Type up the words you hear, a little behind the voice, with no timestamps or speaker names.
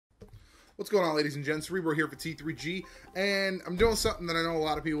What's going on, ladies and gents? Cerebro here for T3G, and I'm doing something that I know a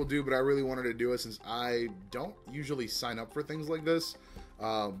lot of people do, but I really wanted to do it since I don't usually sign up for things like this.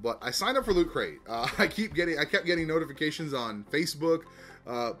 But I signed up for Loot Crate. I kept getting notifications on Facebook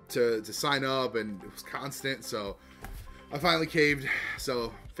to sign up, and it was constant. So I finally caved.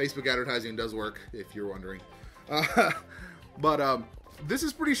 So Facebook advertising does work, if you're wondering. But this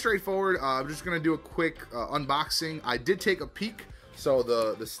is pretty straightforward. I'm just gonna do a quick unboxing. I did take a peek. So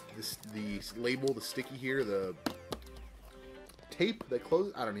the label, the sticky here, the tape that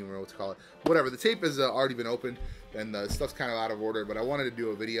closes, I don't even know what to call it. Whatever, the tape has already been opened, and the stuff's kind of out of order, but I wanted to do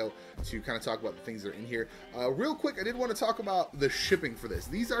a video to kind of talk about the things that are in here. Real quick, I did want to talk about the shipping for this.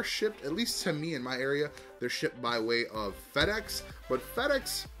 These are shipped, at least to me in my area, they're shipped by way of FedEx, but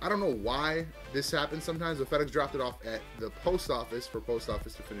FedEx, I don't know why this happens sometimes, but FedEx dropped it off at the post office for post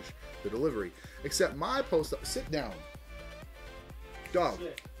office to finish the delivery. Except my post office, sit down. Dog,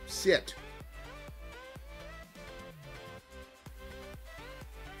 sit.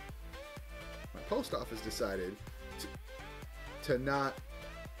 My post office decided to not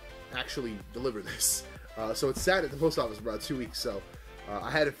actually deliver this. So it sat at the post office for about 2 weeks. So I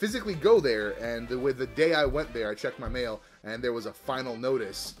had to physically go there, and with the day I went there, I checked my mail, and there was a final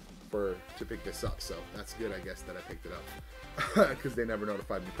notice to pick this up. So that's good, I guess, that I picked it up, because they never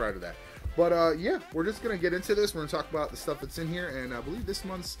notified me prior to that. But yeah, we're just gonna get into this. We're gonna talk about the stuff that's in here, and I believe this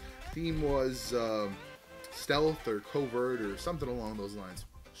month's theme was stealth or covert or something along those lines.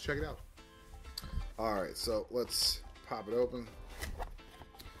 Let's check it out. All right, so let's pop it open.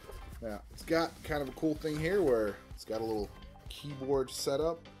 Now it's got kind of a cool thing here where it's got a little keyboard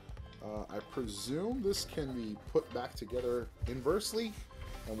setup. I presume this can be put back together inversely,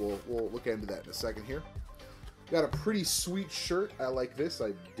 and we'll look into that in a second here. Got a pretty sweet shirt. I like this.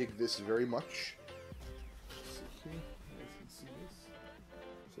 I dig this very much. Let's see here. You guys can see this.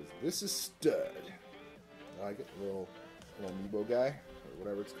 It says, "This is stud." I like it. A little Amiibo guy, or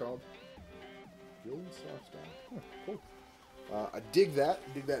whatever it's called. Really soft style. Huh, cool. I dig that.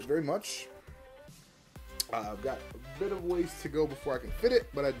 Dig that very much. I've got a bit of ways to go before I can fit it,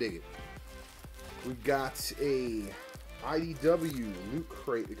 but I dig it. We got a IDW Loot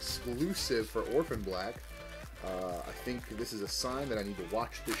Crate exclusive for Orphan Black. I think this is a sign that I need to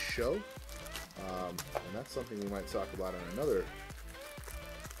watch this show, and that's something we might talk about in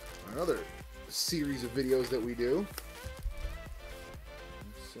another series of videos that we do.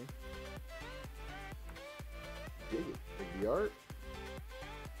 Let's see. Dig it. Dig the art.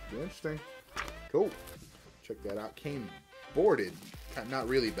 Be interesting. Cool. Check that out. Came boarded. Not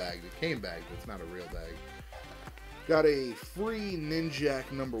really bagged. It came bagged, but it's not a real bag. Got a free Ninjak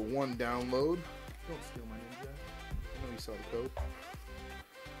 #1 download. Don't steal my Ninjak. I know you saw the code.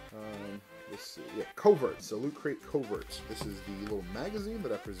 Let's see. Yeah, Covert. So Loot Crate Covert. This is the little magazine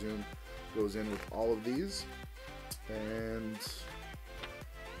that I presume goes in with all of these. And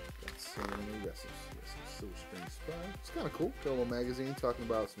got some Silver Spring Spy. It's kind of cool. Got a little magazine talking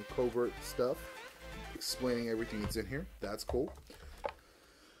about some covert stuff, explaining everything that's in here. That's cool.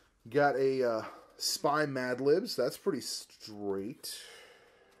 Got a Spy Mad Libs. That's pretty straight.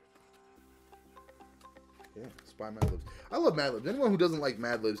 Yeah, Spy Mad Libs. I love Mad Libs. Anyone who doesn't like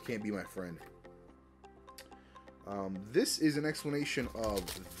Mad Libs can't be my friend. This is an explanation of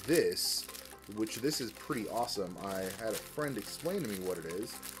this, which this is pretty awesome. I had a friend explain to me what it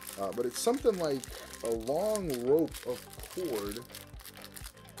is, but it's something like a long rope of cord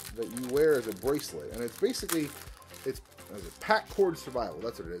that you wear as a bracelet, and it's basically it's a pack cord survival.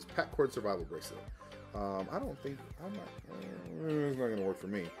 That's what it is. Pack cord survival bracelet. It's not gonna work for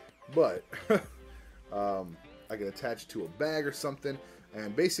me, but I can attach it to a bag or something,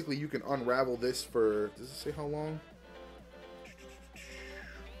 and basically you can unravel this for, does it say how long?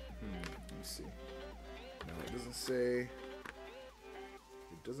 Let me see. No, it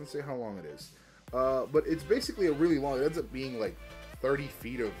doesn't say how long it is. But it's basically a really long, it ends up being like 30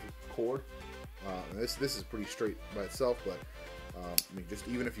 feet of cord. This is pretty straight by itself, but I mean, just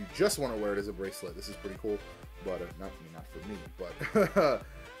even if you just want to wear it as a bracelet, this is pretty cool. But not for me, but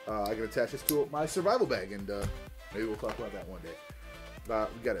I can attach this to my survival bag, and maybe we'll talk about that one day.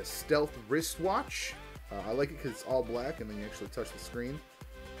 We got a stealth wristwatch. I like it because it's all black, and then you actually touch the screen,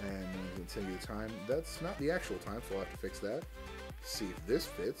 and it's going to tell you the time. That's not the actual time, so I'll have to fix that. See if this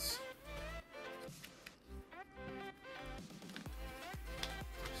fits.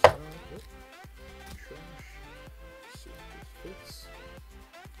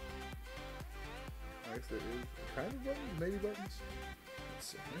 I guess there is kind of buttons, maybe buttons. Let's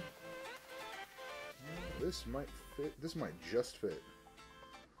see here. This might fit. This might just fit.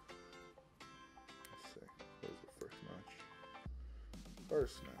 Let's see. Where's the first notch?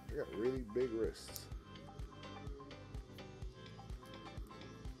 worse now. I got really big wrists.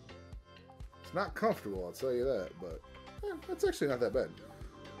 It's not comfortable, I'll tell you that, but that's actually not that bad.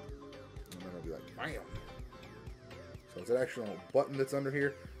 And then I'll be like, bam. So it's an actual button that's under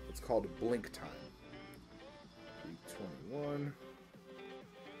here. It's called blink time. 321.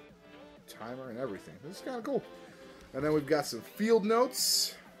 Timer and everything. This is kind of cool. And then we've got some field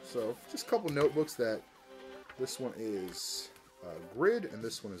notes. So just a couple notebooks that this one is grid and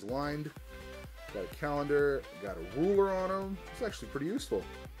this one is lined. Got a calendar, got a ruler on them. It's actually pretty useful.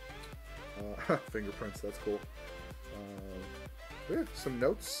 Fingerprints, that's cool. Yeah, some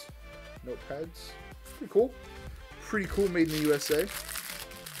notes, notepads. Pretty cool. Pretty cool, made in the USA. You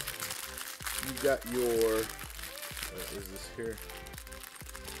got your, what is this here?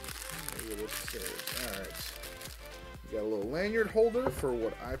 Alright. You got a little lanyard holder for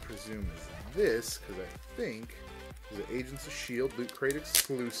what I presume is this, because I think is an Agents of S.H.I.E.L.D. Loot Crate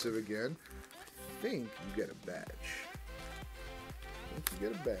exclusive again. I think you get a badge. You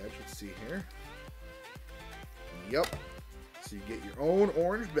get a badge. Let's see here. Yep. So you get your own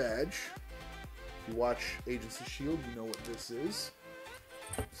orange badge. If you watch Agents of S.H.I.E.L.D., you know what this is.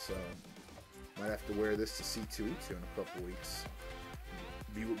 So, might have to wear this to C2E2 in a couple weeks.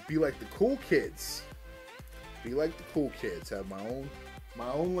 Be like the cool kids. Be like the cool kids. Have my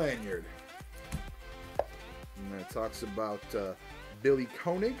own lanyard. And then it talks about Billy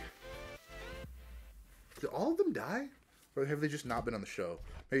Koenig. Did all of them die? Or have they just not been on the show?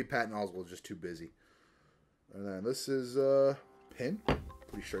 Maybe Patton Oswalt is just too busy. And then this is pin.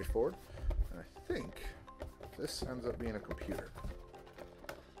 Pretty straightforward. And I think this ends up being a computer.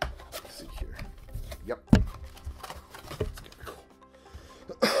 Let's see here. Yep. Cool.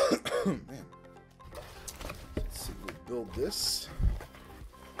 Man. Let's see, we'll build this.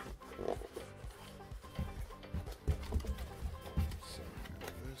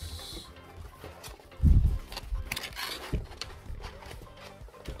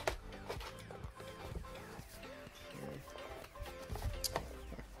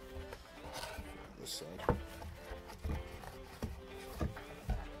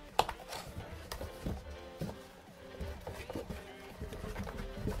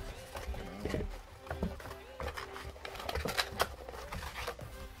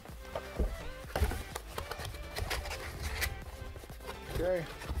 Okay.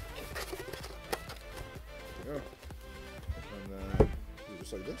 There we go. And then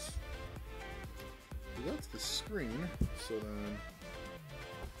just like this. So that's the screen. So then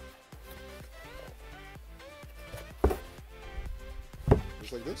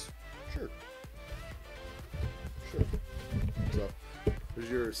just like this? Sure. Sure. So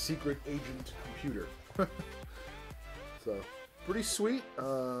there's your secret agent computer. So pretty sweet. I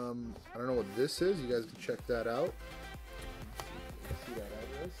don't know what this is. You guys can check that out. See that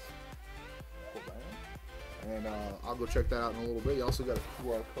address. And I'll go check that out in a little bit. You also got a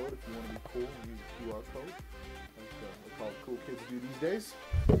QR code if you want to be cool and use a QR code. Like what cool kids do these days.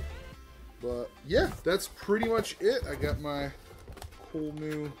 But yeah, that's pretty much it. I got my cool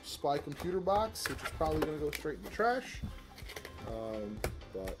new Spy computer box, which is probably going to go straight in the trash.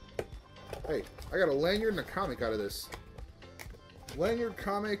 But hey, I got a lanyard and a comic out of this. Lanyard,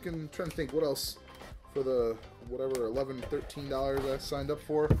 comic, and I'm trying to think what else for the whatever $11, $13 I signed up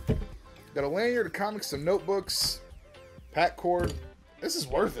for. Got a lanyard, a comic, some notebooks, pack cord. This is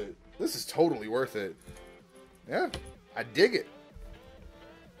worth it. This is totally worth it. Yeah, I dig it.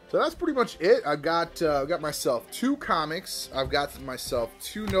 So that's pretty much it. I got myself 2 comics. I've got myself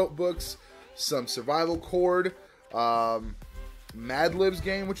 2 notebooks, some survival cord, Mad Libs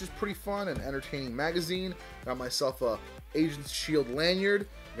game, which is pretty fun, an entertaining magazine. Got myself a Agents of S.H.I.E.L.D. lanyard.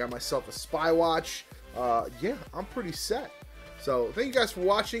 Got myself a spy watch. Yeah, I'm pretty set. So thank you guys for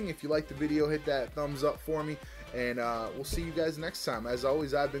watching. If you liked the video, hit that thumbs up for me. And we'll see you guys next time. As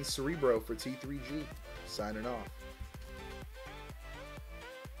always, I've been Cerebro for T3G. Signing off.